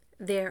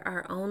There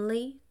are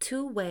only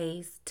two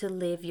ways to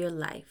live your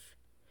life.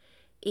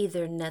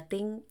 Either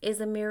nothing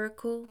is a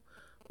miracle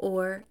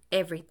or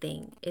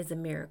everything is a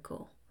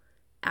miracle.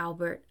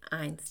 Albert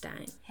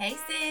Einstein. Hey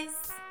sis,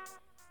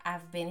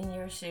 I've been in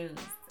your shoes.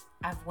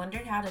 I've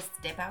wondered how to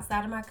step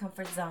outside of my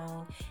comfort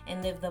zone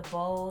and live the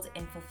bold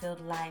and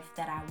fulfilled life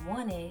that I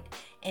wanted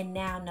and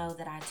now know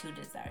that I too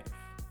deserve.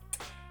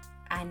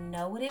 I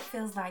know what it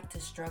feels like to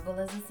struggle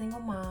as a single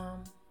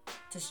mom,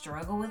 to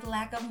struggle with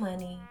lack of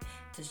money,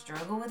 to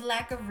struggle with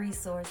lack of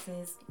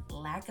resources,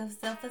 lack of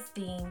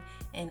self-esteem,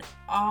 and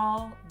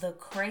all the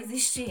crazy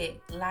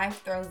shit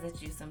life throws at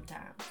you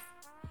sometimes.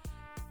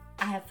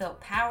 I have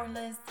felt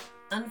powerless,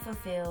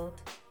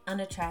 unfulfilled,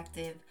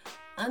 unattractive,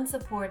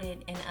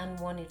 unsupported, and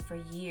unwanted for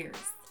years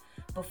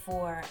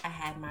before I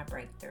had my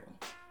breakthrough.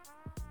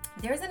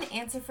 There's an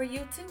answer for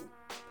you too.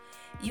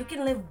 You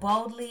can live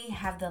boldly,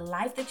 have the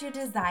life that you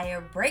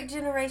desire, break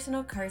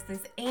generational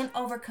curses, and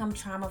overcome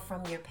trauma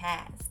from your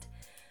past.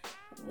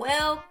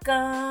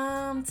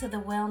 Welcome to the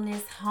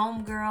Wellness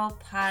Homegirl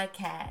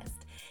Podcast.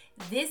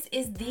 This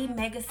is the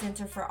mega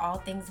center for all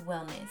things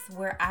wellness,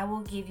 where I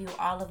will give you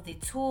all of the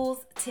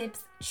tools,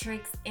 tips,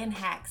 tricks, and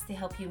hacks to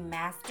help you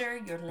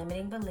master your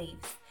limiting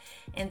beliefs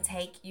and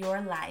take your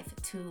life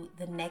to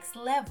the next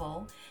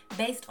level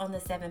based on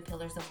the 7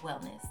 pillars of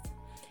wellness.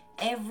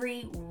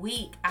 Every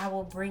week, I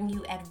will bring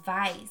you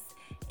advice,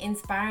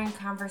 inspiring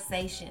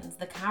conversations,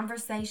 the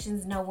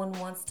conversations no one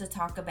wants to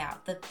talk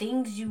about, the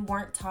things you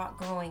weren't taught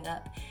growing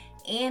up,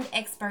 and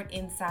expert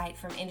insight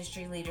from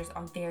industry leaders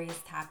on various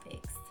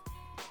topics.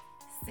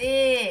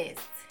 Sis,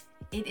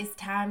 it is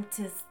time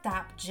to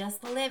stop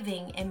just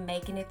living and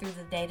making it through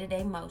the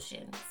day-to-day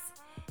motions.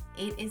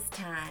 It is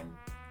time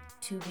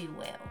to be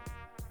well.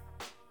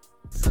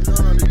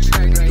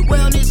 The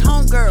wellness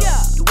homegirl,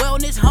 the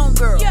wellness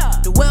homegirl,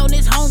 the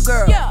wellness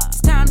homegirl.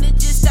 It's time to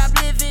just stop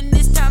living,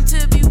 it's time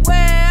to be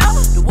well.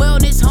 The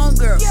wellness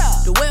homegirl,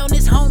 the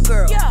wellness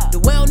homegirl, the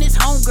wellness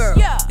homegirl.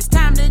 It's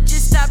time to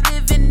just stop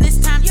living, it's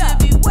time to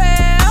be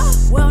well.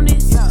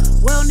 Wellness,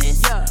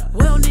 wellness,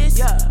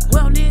 wellness,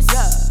 wellness,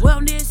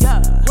 wellness,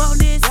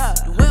 wellness,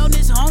 the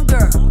wellness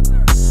homegirl.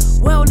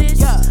 Wellness,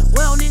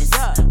 wellness,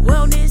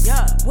 wellness,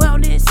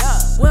 wellness,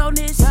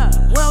 wellness,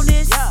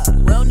 wellness,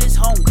 wellness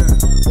homegirl.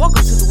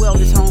 Welcome to the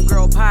Wellness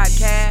Homegirl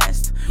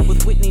Podcast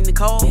with Whitney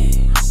Nicole.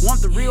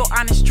 Want the real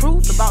honest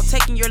truth about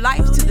taking your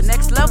life to the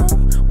next level?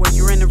 Where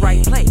you're in the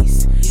right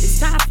place. It's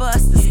time for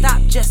us to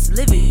stop just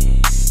living.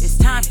 It's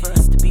time for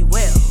us to be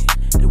well.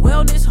 The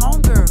Wellness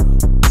Homegirl.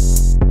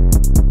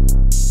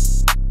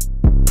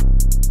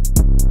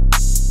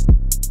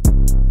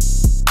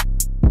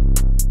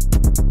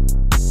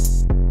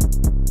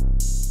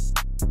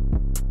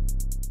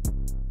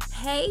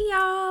 Hey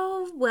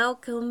y'all,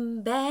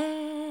 welcome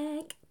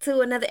back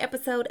to another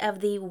episode of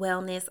the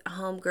Wellness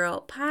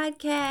Homegirl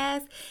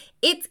Podcast.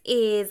 It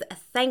is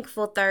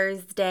Thankful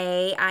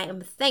Thursday. I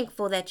am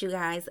thankful that you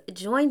guys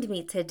joined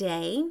me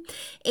today.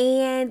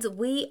 And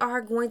we are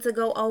going to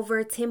go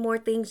over 10 more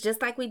things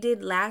just like we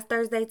did last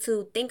Thursday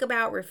to think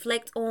about,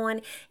 reflect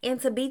on,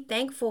 and to be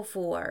thankful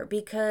for.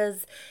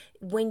 Because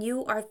when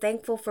you are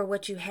thankful for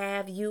what you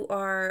have, you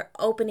are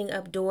opening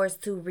up doors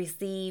to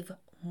receive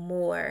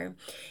more.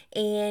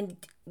 And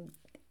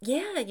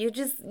yeah,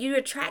 you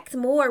attract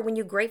more when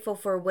you're grateful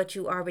for what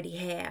you already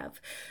have.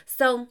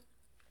 So,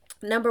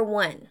 number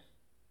one,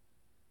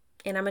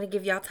 and I'm going to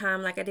give y'all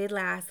time like I did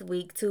last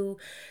week to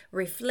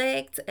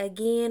reflect.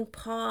 Again,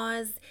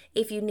 pause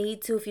if you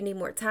need to, if you need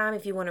more time,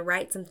 if you want to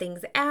write some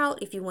things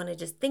out, if you want to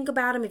just think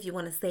about them, if you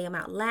want to say them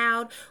out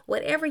loud,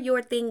 whatever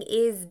your thing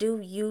is, do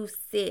you,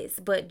 sis.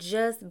 But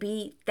just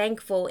be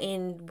thankful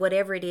in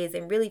whatever it is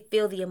and really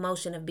feel the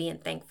emotion of being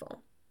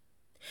thankful.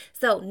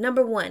 So,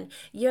 number one,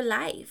 your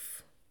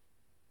life.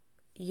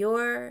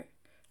 Your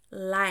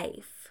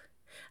life.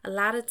 A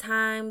lot of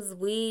times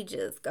we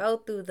just go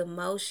through the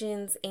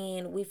motions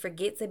and we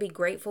forget to be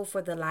grateful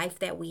for the life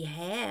that we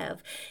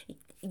have.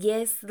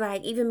 Yes,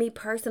 like even me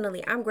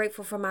personally, I'm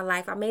grateful for my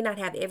life. I may not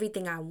have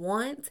everything I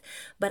want,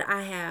 but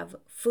I have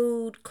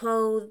food,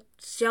 clothes,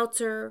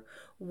 shelter,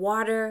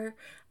 water.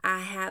 I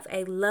have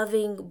a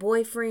loving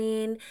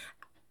boyfriend.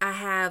 I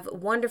have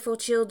wonderful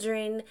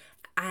children.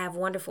 I have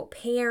wonderful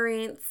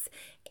parents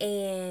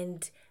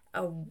and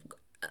a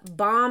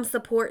bomb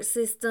support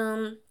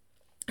system.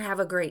 I have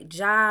a great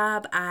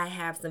job. I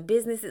have some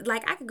businesses.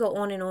 Like I could go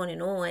on and on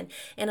and on.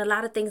 And a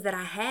lot of things that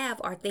I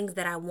have are things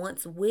that I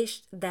once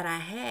wished that I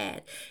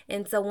had.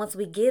 And so once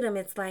we get them,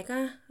 it's like,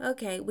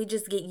 okay, we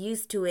just get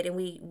used to it and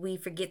we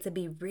forget to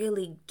be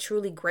really,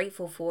 truly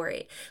grateful for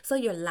it. So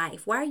your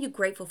life, why are you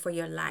grateful for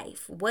your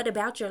life? What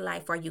about your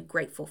life are you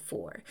grateful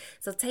for?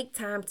 So take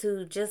time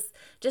to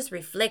just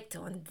reflect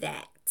on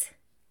that.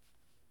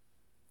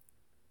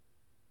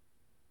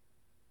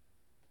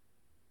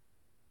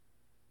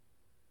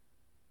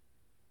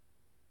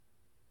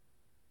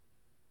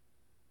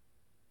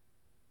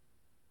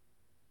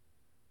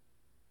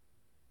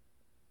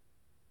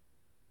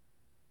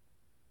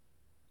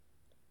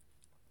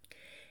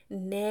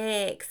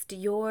 Next,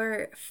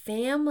 your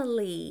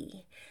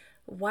family.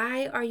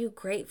 Why are you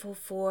grateful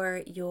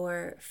for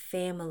your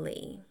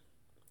family?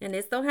 And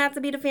this don't have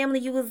to be the family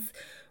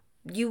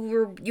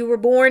you were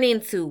born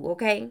into,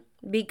 okay?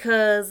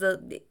 Because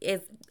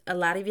if a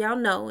lot of y'all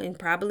know and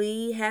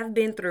probably have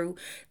been through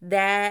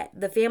that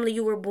the family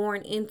you were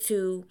born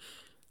into,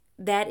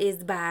 that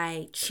is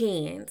by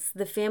chance.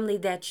 The family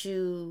that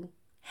you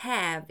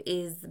have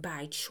is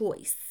by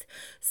choice.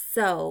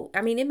 So,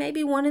 I mean, it may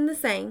be one and the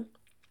same,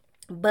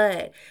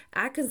 but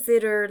I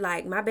consider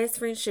like my best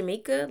friend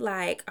Shamika,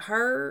 like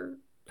her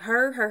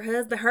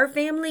husband, her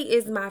family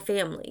is my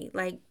family,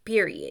 like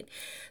period.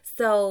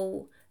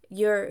 So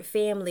your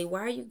family,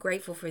 why are you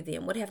grateful for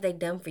them? What have they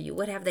done for you?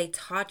 What have they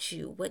taught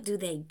you? What do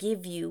they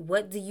give you?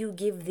 What do you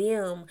give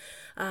them?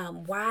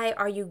 Why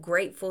are you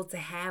grateful to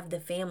have the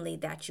family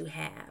that you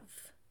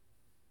have?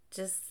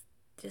 Just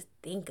just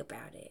think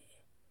about it.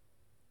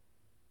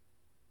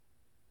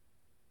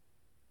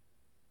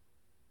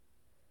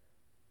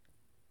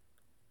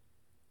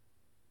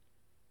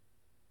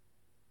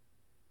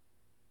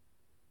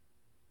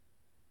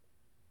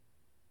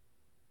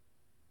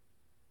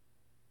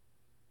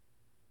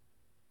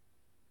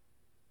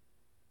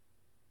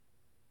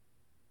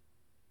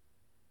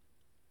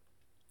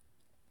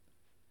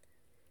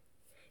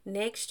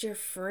 Next, your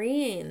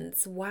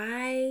friends.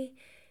 Why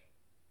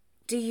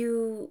do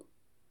you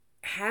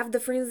have the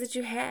friends that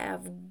you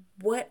have?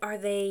 What are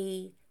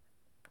they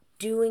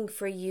doing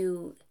for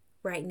you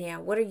right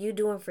now? What are you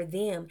doing for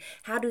them?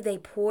 How do they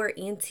pour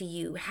into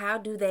you? How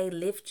do they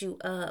lift you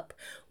up?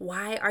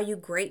 Why are you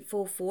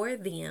grateful for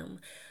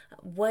them?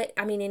 What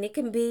I mean, and it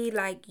can be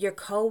like your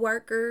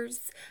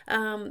coworkers,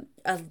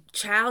 a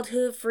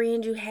childhood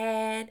friend you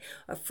had,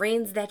 or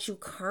friends that you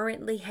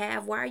currently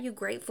have. Why are you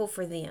grateful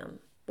for them?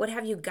 What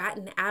have you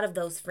gotten out of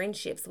those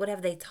friendships? What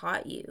have they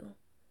taught you?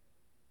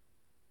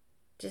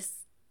 Just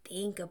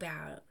think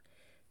about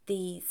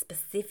the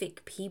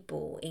specific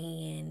people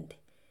and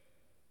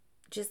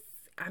just,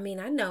 I mean,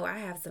 I know I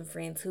have some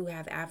friends who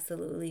have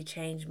absolutely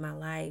changed my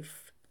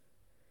life.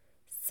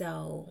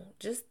 So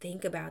just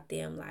think about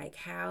them, like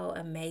how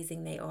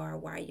amazing they are,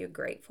 why you're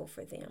grateful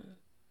for them.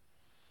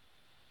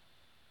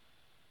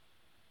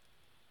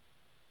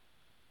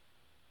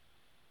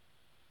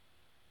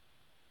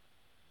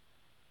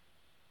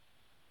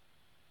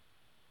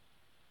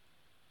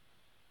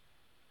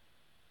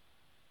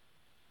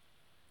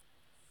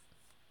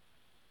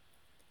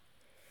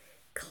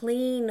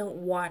 Clean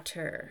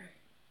water.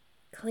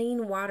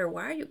 Clean water.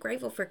 Why are you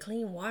grateful for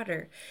clean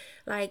water?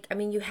 Like, I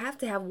mean, you have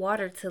to have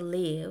water to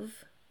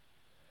live.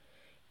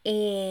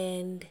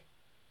 And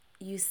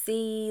you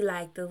see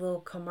like the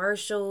little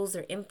commercials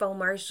or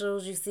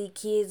infomercials, you see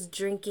kids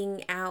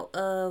drinking out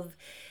of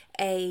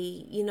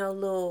a,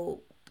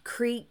 little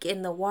creek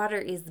and the water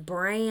is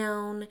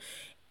brown.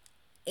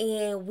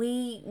 And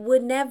we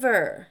could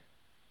never,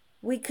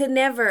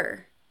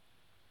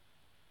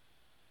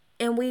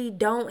 and we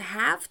don't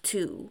have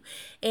to,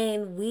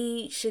 and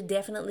we should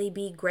definitely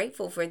be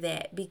grateful for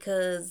that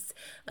because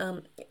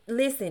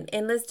listen,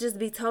 and let's just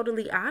be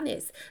totally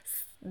honest,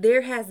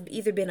 there has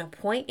either been a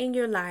point in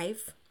your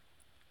life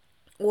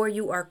or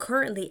you are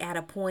currently at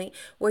a point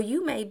where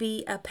you may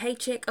be a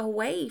paycheck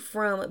away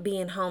from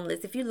being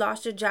homeless. If you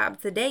lost your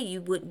job today,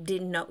 you would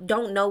didn't know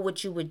don't know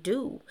what you would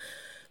do.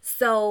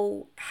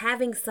 So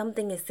having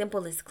something as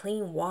simple as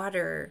clean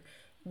water,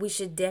 we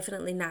should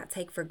definitely not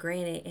take for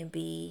granted and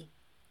be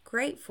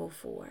grateful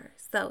for.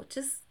 So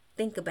just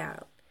think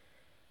about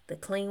the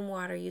clean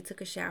water you took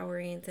a shower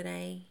in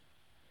today,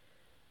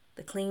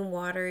 the clean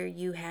water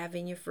you have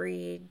in your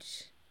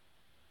fridge,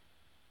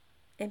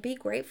 and be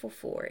grateful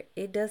for it.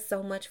 It does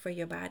so much for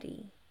your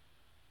body.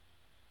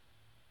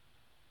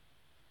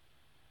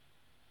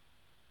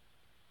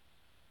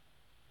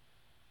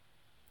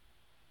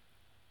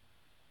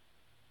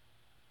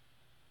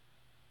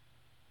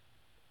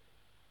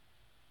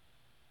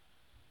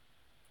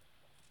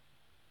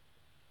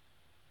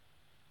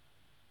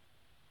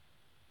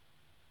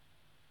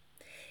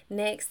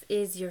 Next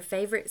is your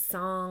favorite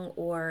song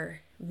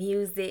or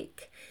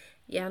music.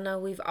 Y'all know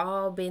we've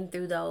all been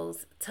through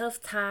those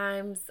tough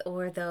times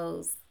or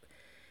those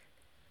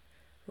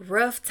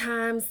rough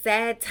times,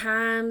 sad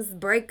times,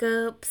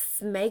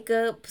 breakups,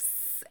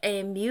 makeups,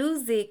 and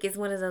music is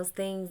one of those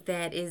things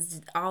that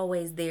is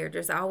always there.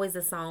 There's always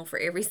a song for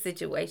every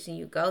situation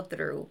you go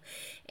through.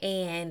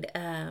 And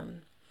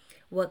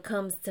what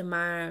comes to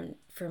mind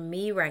for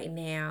me right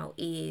now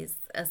is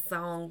a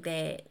song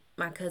that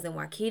my cousin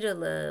Wakita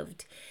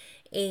loved.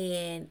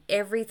 And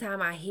every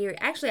time I hear it,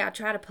 actually, I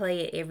try to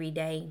play it every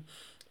day.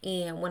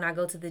 And when I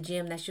go to the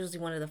gym, that's usually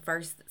one of the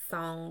first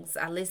songs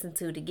I listen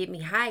to get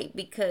me hyped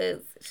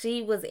because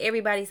she was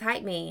everybody's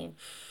hype man.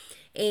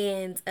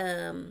 And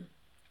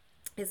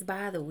it's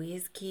by the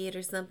Wiz Kid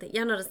or something.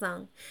 Y'all know the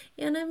song.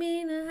 You know what I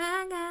mean?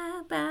 I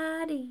got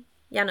body.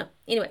 Y'all know.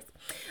 Anyways,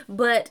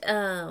 but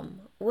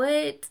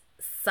what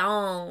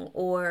song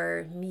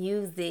or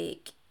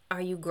music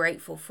are you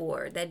grateful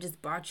for that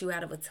just brought you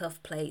out of a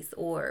tough place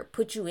or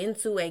put you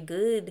into a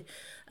good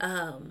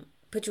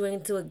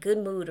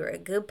mood or a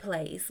good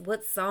place?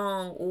 What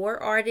song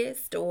or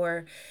artist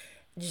or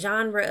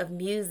genre of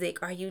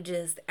music are you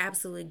just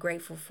absolutely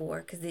grateful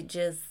for? Because it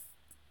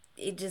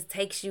just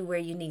takes you where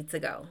you need to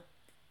go.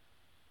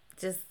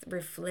 Just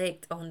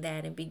reflect on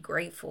that and be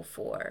grateful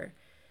for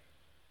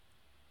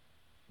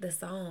the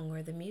song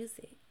or the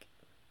music.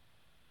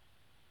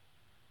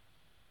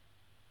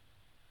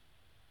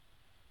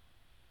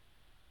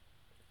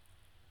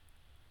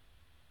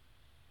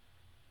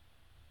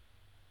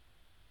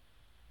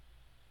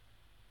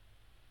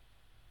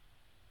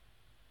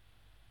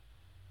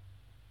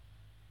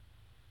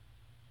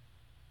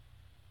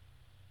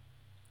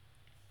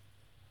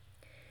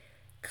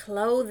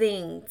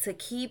 Clothing to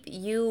keep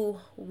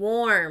you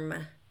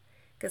warm.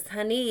 Because,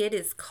 honey, it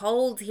is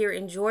cold here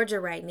in Georgia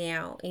right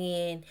now.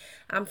 And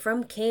I'm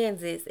from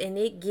Kansas, and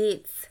it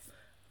gets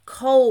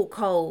cold,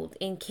 cold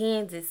in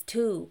Kansas,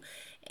 too.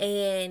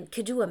 And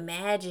could you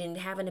imagine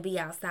having to be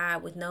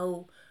outside with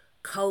no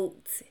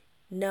coat,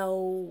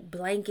 no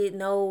blanket,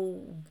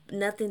 no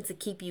nothing to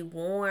keep you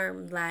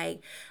warm?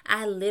 Like,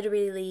 I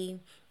literally,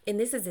 and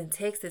this is in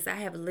Texas, I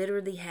have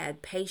literally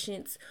had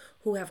patients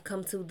who have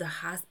come to the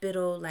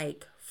hospital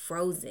like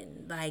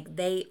frozen. Like,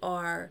 they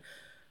are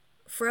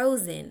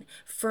frozen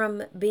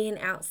from being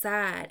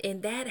outside.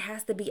 And that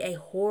has to be a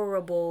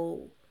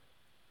horrible,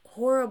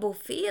 horrible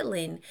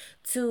feeling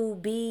to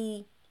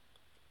be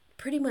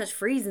pretty much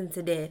freezing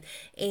to death.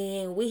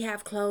 And we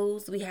have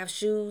clothes, we have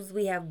shoes,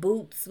 we have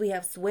boots, we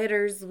have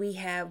sweaters, we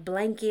have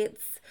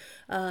blankets,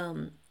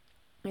 you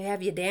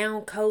have your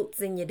down coats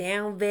and your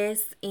down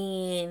vests.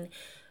 And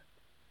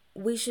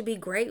we should be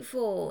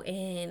grateful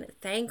and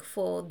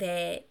thankful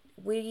that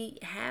we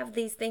have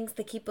these things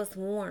to keep us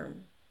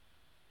warm.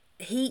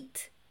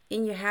 Heat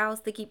in your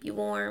house to keep you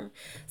warm.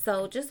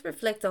 So just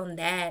reflect on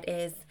that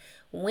as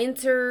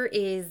winter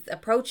is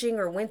approaching,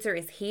 or winter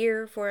is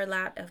here for a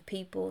lot of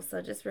people.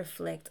 So just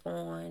reflect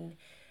on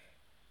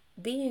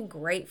being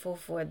grateful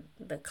for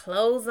the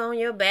clothes on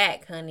your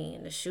back, honey,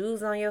 and the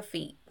shoes on your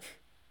feet.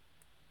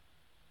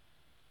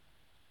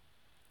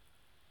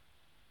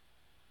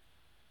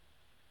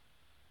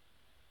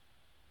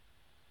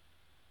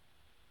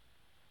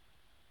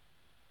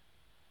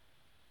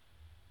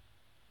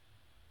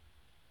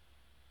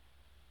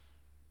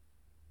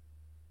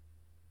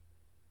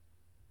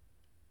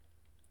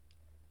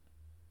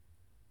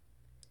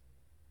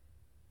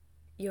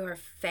 Your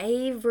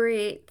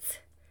favorite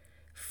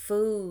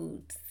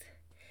foods.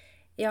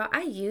 Y'all,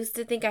 I used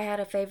to think I had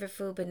a favorite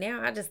food, but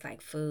now I just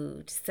like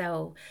food.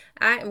 So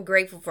I am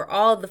grateful for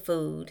all the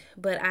food,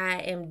 but I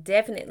am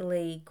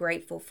definitely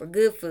grateful for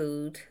good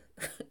food.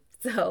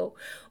 So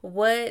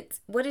what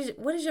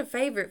is your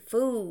favorite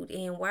food,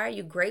 and why are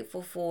you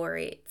grateful for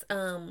it?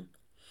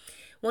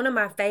 One of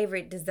my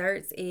favorite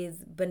desserts is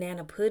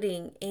banana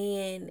pudding,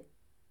 and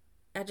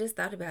I just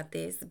thought about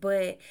this,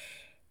 but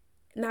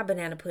not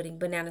banana pudding,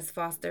 bananas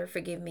Foster,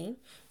 forgive me.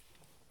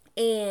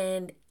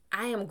 And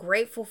I am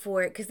grateful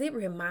for it because it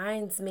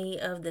reminds me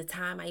of the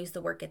time I used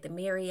to work at the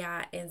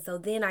Marriott. And so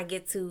then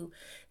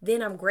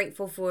I'm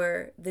grateful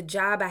for the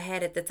job I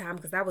had at the time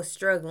because I was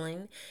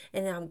struggling.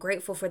 And then I'm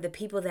grateful for the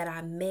people that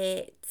I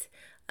met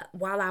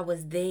while I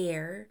was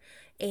there.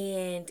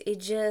 And it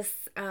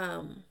just,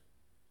 I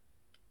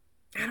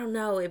don't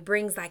know, it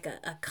brings like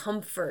a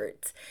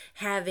comfort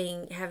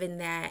having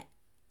that.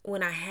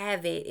 When I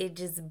have it, it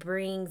just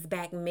brings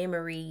back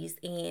memories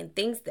and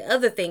things, the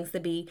other things to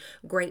be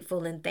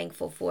grateful and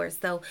thankful for.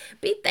 So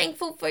be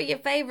thankful for your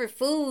favorite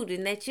food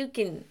and that you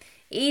can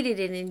eat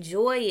it and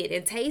enjoy it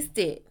and taste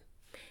it.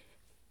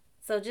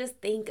 So just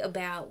think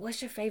about,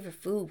 what's your favorite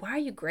food? Why are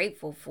you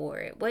grateful for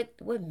it?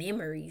 What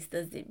memories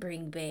does it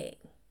bring back?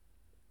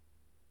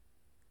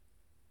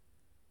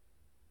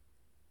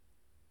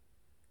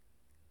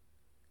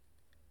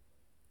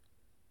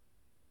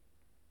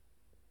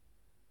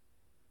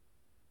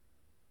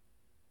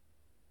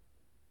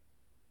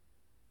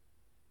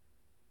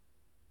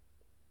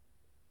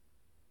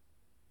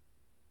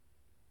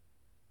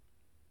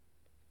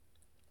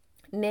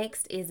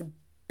 Next is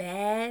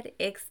bad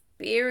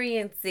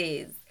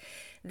experiences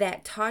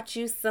that taught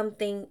you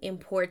something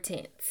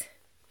important.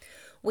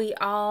 We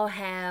all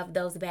have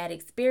those bad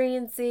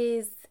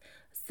experiences.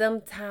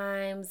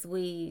 Sometimes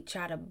we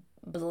try to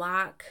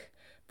block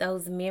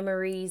those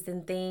memories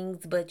and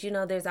things, but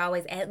there's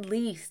always at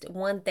least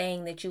one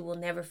thing that you will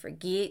never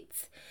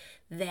forget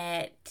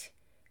that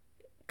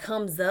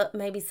comes up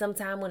maybe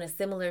sometime when a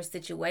similar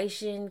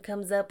situation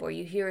comes up, or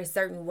you hear a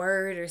certain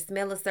word or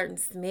smell a certain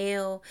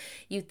smell.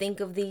 You think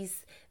of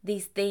these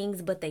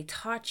things, but they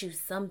taught you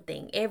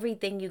something.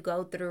 Everything you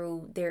go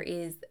through, there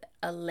is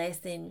a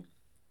lesson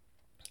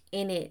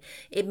in it.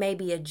 It may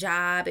be a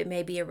job, it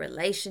may be a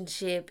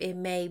relationship, it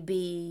may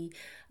be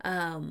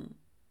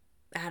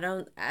I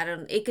don't,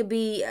 it could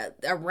be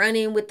a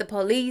run-in with the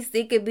police.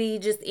 It could be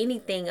just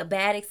anything. A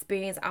bad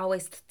experience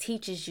always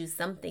teaches you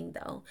something,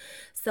 though.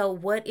 So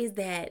what is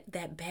that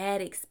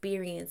bad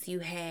experience you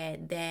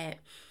had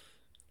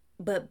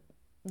but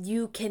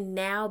you can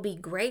now be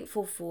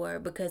grateful for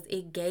because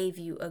it gave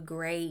you a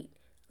great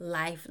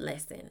life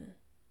lesson?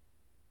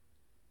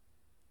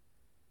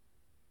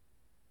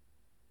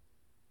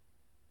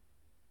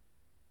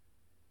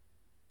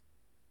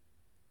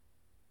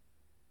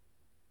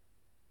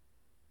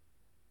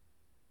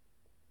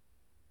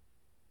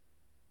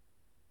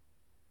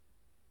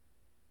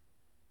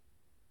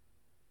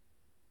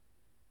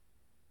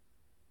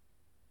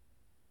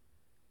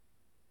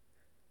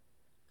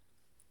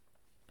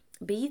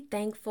 be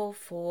thankful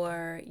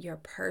for your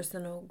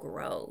personal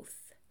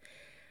growth.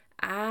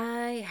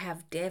 I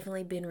have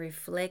definitely been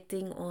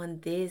reflecting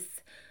on this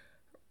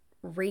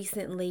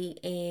recently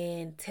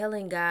and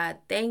telling God,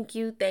 thank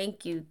you,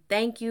 thank you,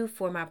 thank you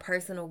for my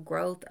personal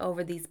growth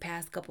over these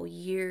past couple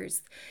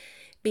years,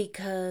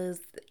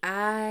 because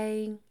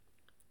I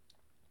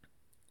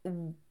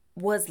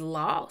was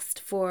lost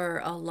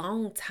for a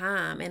long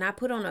time, and I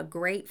put on a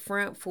great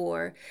front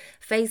for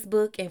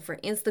Facebook and for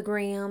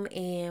Instagram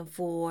and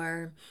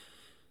for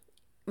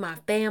my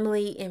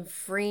family and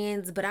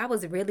friends, but I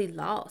was really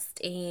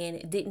lost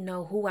and didn't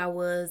know who I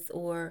was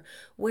or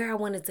where I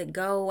wanted to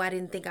go. I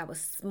didn't think I was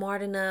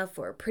smart enough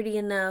or pretty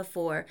enough,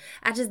 or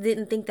I just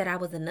didn't think that I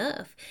was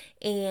enough.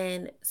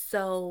 And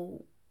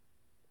so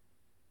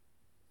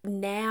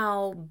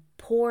now,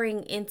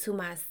 pouring into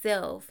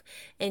myself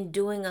and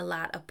doing a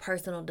lot of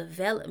personal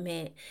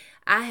development,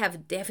 I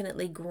have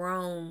definitely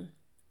grown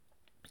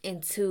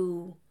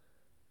into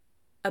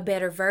a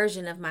better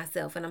version of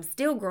myself, and I'm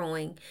still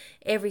growing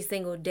every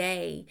single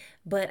day.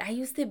 But I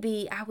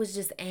was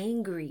just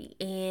angry,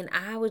 and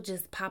I would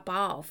just pop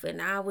off,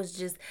 and I was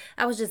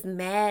just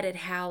mad at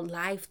how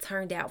life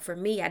turned out for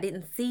me. I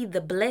didn't see the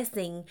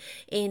blessing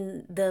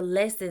in the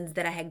lessons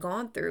that I had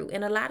gone through,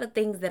 and a lot of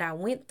things that I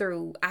went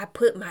through, I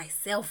put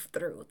myself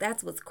through.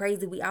 That's what's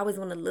crazy. We always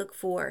want to look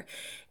for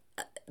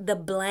the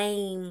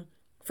blame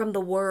from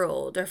the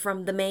world, or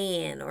from the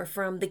man, or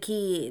from the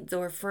kids,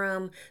 or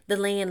from the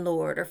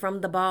landlord, or from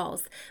the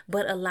boss.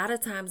 But a lot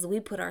of times we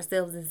put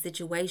ourselves in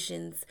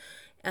situations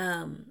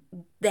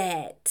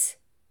that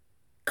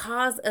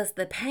cause us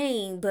the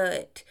pain,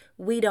 but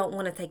we don't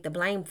want to take the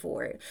blame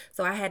for it.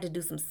 So I had to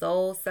do some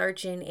soul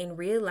searching and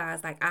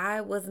realize, like, I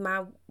was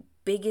my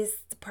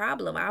biggest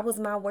problem. I was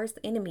my worst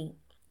enemy.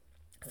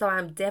 So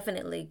I'm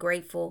definitely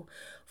grateful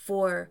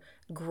for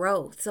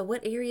growth. So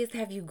what areas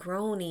have you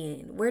grown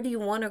in? Where do you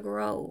want to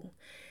grow?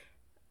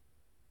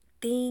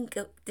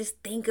 Just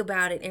think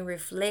about it and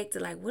reflect.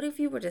 Like, what if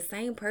you were the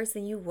same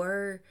person you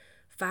were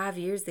 5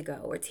 years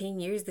ago or 10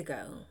 years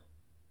ago?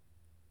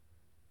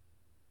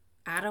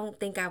 I don't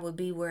think I would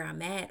be where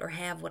I'm at or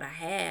have what I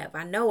have.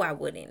 I know I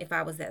wouldn't if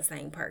I was that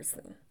same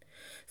person.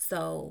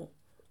 So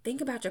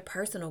think about your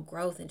personal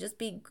growth and just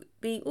be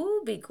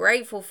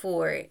grateful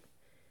for it.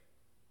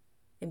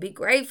 And be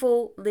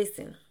grateful,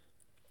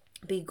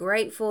 be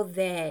grateful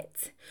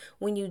that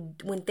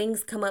when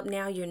things come up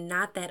now, you're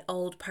not that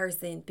old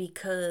person,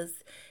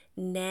 because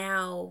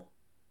now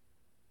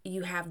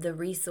you have the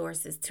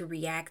resources to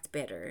react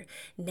better.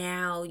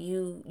 Now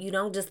you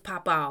don't just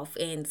pop off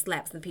and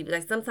slap some people.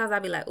 Like, sometimes I'll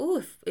be like,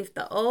 ooh, if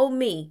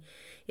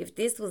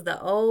this was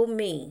the old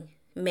me,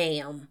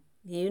 ma'am,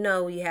 you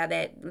have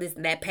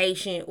that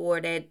patient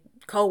or that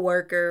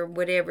co-worker,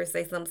 whatever,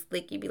 say something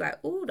slick, you'd be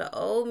like, ooh, the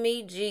old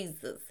me,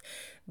 Jesus.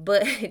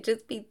 But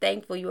just be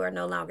thankful you are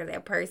no longer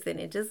that person,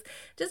 and just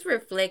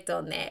reflect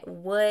on that.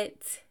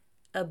 What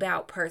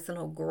about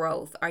personal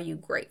growth are you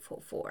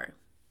grateful for?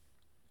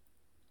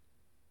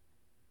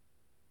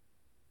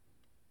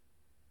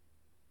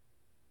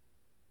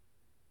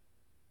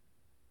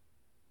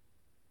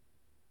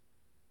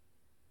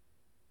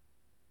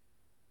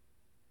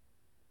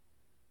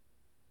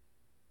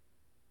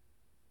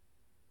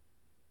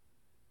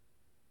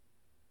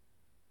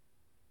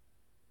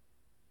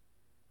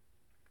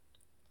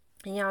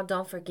 And y'all,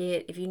 don't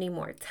forget, if you need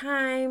more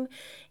time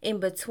in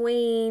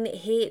between,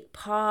 hit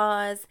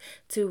pause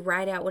to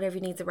write out whatever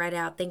you need to write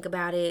out. Think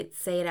about it,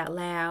 say it out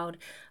loud,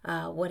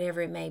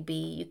 whatever it may be.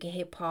 You can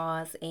hit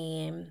pause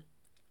and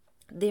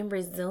then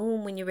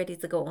resume when you're ready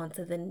to go on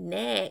to the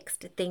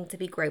next thing to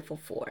be grateful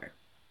for.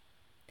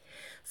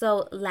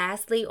 So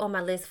lastly on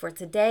my list for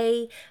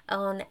today,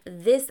 on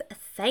this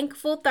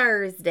Thankful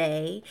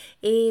Thursday,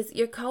 is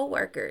your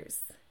coworkers.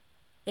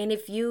 And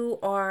if you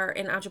are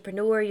an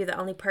entrepreneur, you're the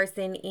only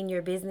person in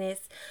your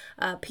business,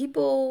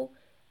 people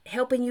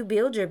helping you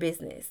build your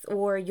business,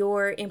 or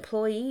your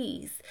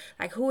employees.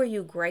 Like, who are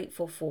you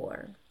grateful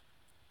for?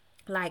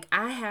 Like,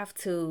 I have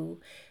to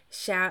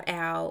shout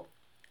out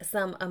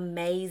some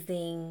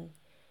amazing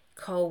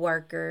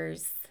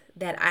co-workers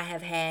that I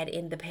have had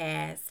in the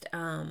past,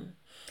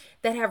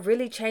 that have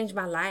really changed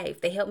my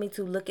life. They helped me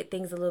to look at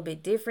things a little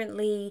bit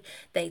differently.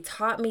 They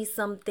taught me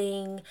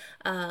something.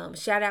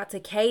 Shout out to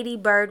Katie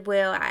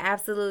Birdwell. I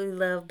absolutely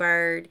love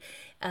Bird.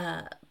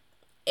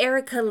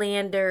 Erica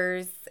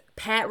Landers,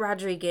 Pat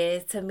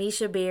Rodriguez,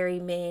 Tamisha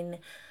Berryman.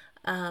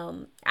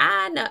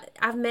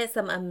 I've met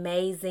some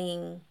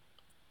amazing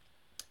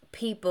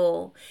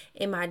people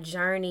in my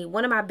journey.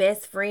 One of my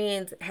best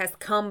friends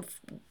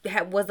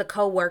was a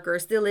co-worker,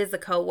 still is a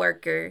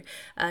co-worker,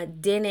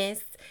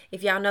 Dennis.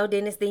 If y'all know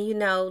Dennis, then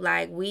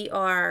like, we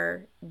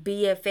are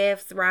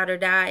BFFs, ride or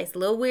die. It's a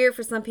little weird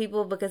for some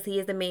people because he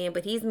is a man,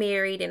 but he's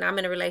married and I'm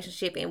in a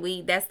relationship,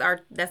 and that's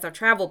our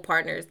travel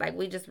partners. Like,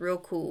 we just real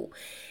cool.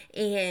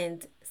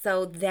 And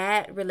so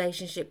that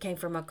relationship came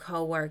from a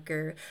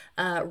co-worker.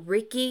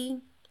 Ricky,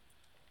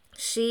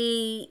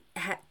 she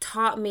had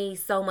taught me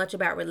so much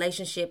about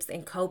relationships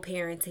and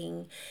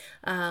co-parenting.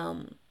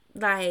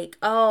 Like,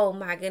 oh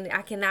my goodness,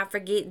 I cannot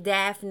forget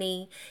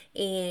Daphne.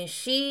 And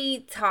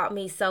she taught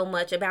me so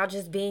much about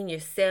just being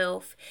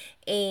yourself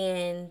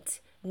and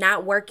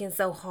not working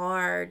so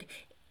hard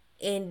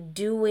and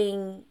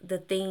doing the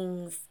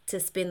things to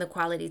spend the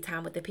quality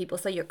time with the people.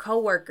 So your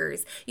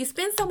coworkers, you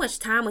spend so much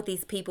time with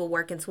these people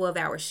working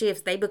 12-hour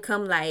shifts. They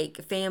become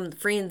like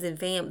friends and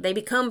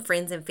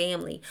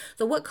family.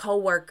 So what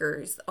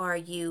coworkers are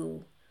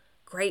you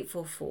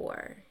grateful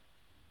for?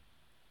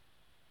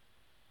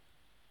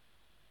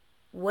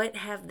 What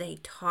have they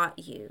taught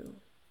you?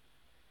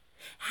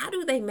 How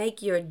do they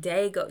make your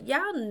day go?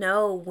 Y'all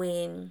know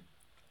when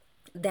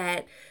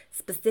that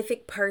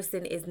specific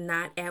person is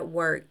not at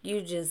work,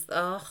 you just,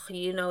 it's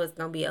going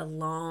to be a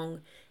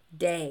long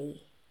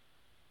day.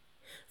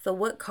 So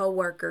what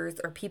coworkers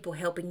or people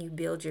helping you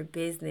build your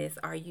business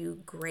are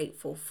you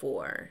grateful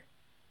for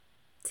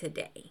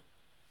today?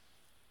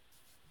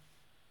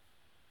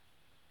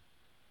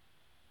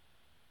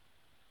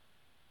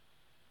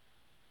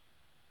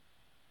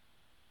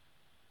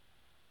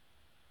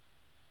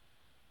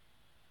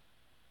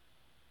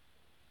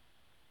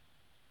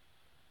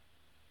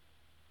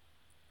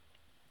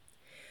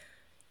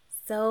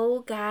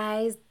 So,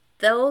 guys,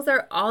 those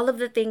are all of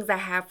the things I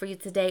have for you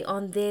today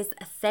on this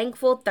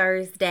Thankful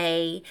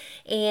Thursday.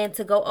 And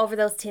to go over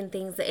those 10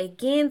 things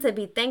again to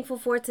be thankful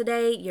for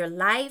today: your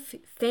life,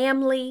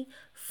 family,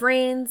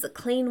 friends,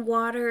 clean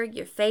water,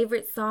 your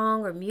favorite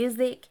song or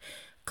music,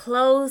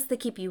 clothes to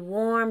keep you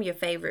warm, your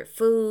favorite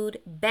food,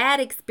 bad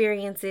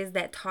experiences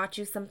that taught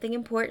you something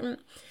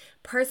important,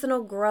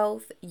 personal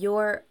growth,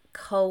 your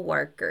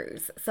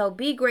coworkers. So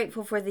be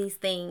grateful for these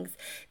things.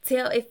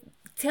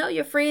 Tell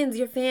your friends,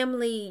 your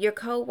family, your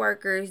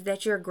coworkers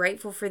that you're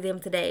grateful for them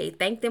today.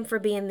 Thank them for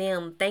being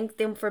them. Thank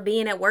them for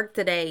being at work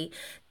today.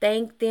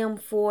 Thank them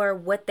for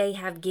what they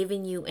have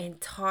given you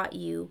and taught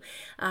you.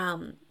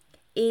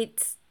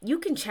 You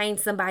can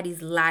change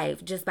somebody's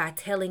life just by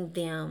telling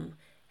them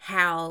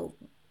how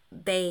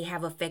they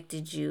have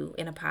affected you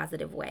in a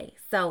positive way.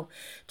 So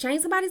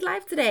change somebody's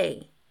life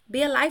today.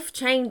 Be a life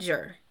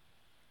changer.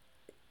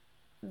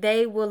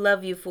 They will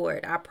love you for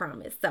it, I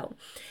promise. So,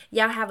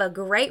 y'all have a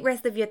great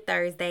rest of your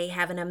Thursday.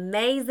 Have an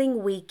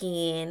amazing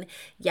weekend.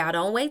 Y'all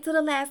don't wait till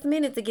the last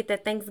minute to get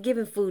that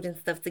Thanksgiving food and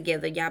stuff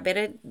together. Y'all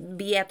better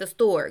be at the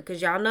store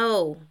because y'all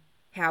know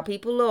how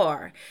people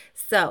are.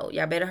 So,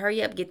 y'all better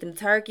hurry up. Get them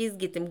turkeys,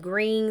 get them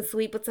greens,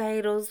 sweet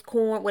potatoes,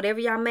 corn, whatever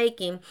y'all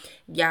making.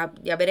 Y'all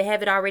better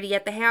have it already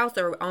at the house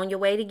or on your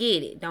way to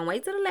get it. Don't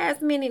wait till the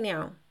last minute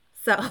now.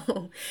 So,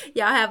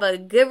 y'all have a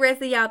good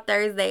rest of y'all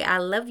Thursday. I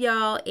love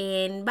y'all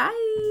and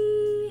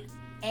bye.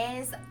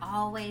 As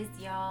always,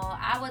 y'all,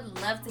 I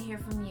would love to hear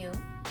from you.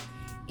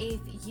 If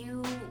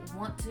you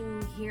want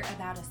to hear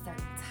about a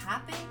certain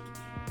topic,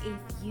 if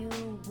you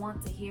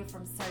want to hear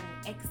from certain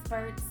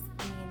experts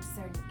in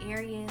certain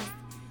areas,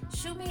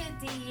 shoot me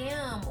a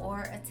DM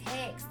or a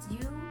text.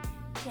 You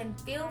can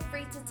feel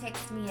free to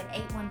text me at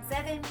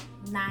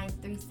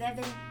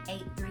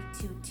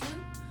 817-937-8322.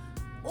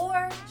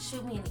 Or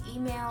shoot me an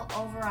email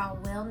over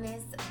on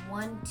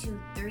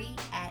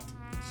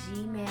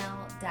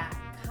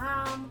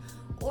wellness123@gmail.com.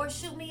 Or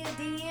shoot me a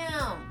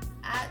DM.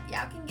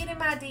 Y'all can get in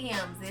my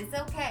DMs. It's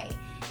okay.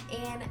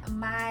 And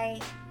my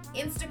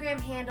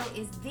Instagram handle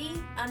is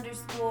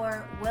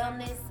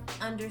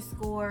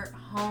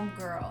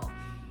 _wellness_homegirl.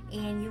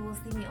 And you will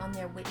see me on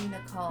there, Whitney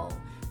Nicole.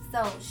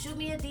 So shoot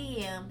me a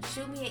DM,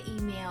 shoot me an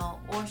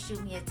email, or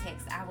shoot me a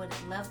text. I would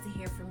love to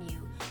hear from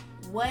you.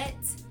 What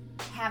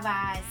have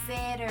I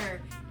said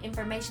or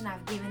information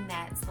I've given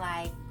that's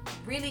like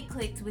really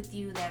clicked with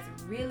you, that's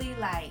really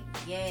like,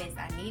 yes,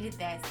 I needed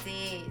that,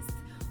 sis?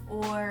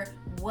 Or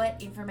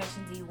what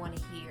information do you want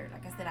to hear?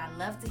 Like I said, I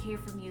love to hear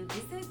from you.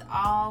 This is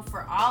all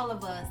for all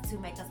of us to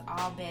make us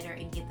all better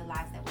and get the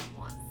lives that we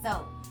want.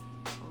 So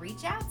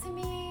reach out to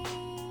me.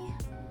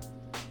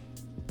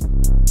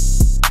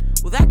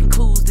 Well, that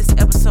concludes this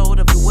episode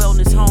of the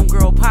Wellness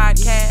Homegirl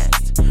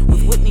podcast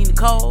with Whitney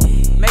Nicole.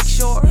 Make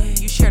sure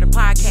you share the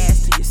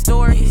podcast to your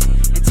stories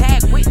and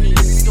tag Whitney in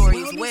the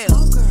story as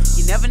well.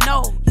 You never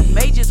know, you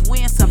may just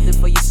win something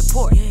for your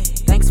support.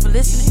 Thanks for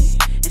listening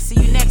and see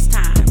you next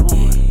time.